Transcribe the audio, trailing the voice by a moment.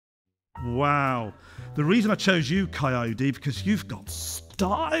Wow. The reason I chose you, Kayode, because you've got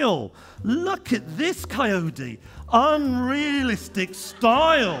style. Look at this, Kayode. Unrealistic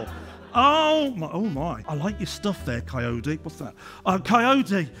style. Oh my! I like your stuff there, Kayode. What's that?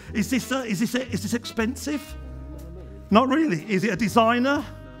 Kayode, is this expensive? Not really. Is it a designer?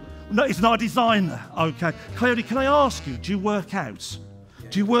 No, it's not a designer. Okay. Kayode, can I ask you? Do you work out?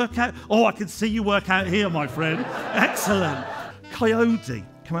 Do you work out? Oh, I can see you work out here, my friend. Excellent. Kayode,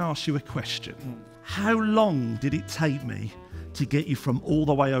 can I ask you a question? How long did it take me to get you from all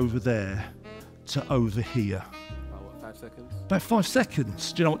the way over there to over here? About what, 5 seconds? About 5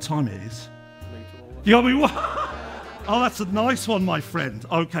 seconds. Do you know what time it is? You got me what? Oh, that's a nice one, my friend.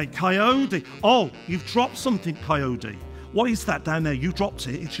 Okay, Kayode. Oh, you've dropped something, Kayode. What is that down there? You dropped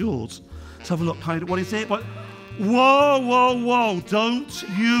it. It's yours. Let's have a look, Kayode. What is it? What? Whoa, whoa, whoa. Don't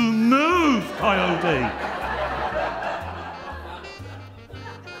you move, Kayode.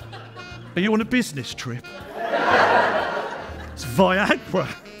 Are you on a business trip? It's Viagra.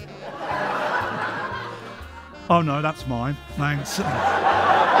 Oh no, that's mine. Thanks.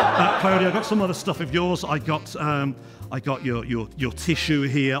 Kayode, I got some other stuff of yours. I got your tissue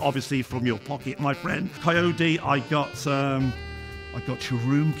here, obviously from your pocket, my friend. Kayode, I got your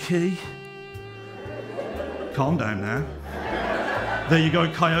room key. Calm down now. There you go,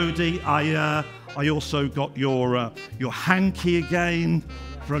 Kayode. I also got your hanky again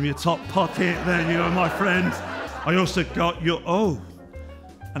from your top pocket. There you go, my friend. I also got your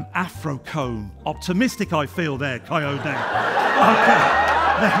an afro comb. Optimistic, I feel there, Kayode. Okay,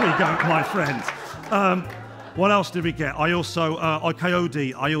 there we go, my friend. What else did we get? I also,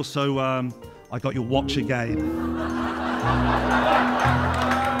 Kayode, I got your watch again.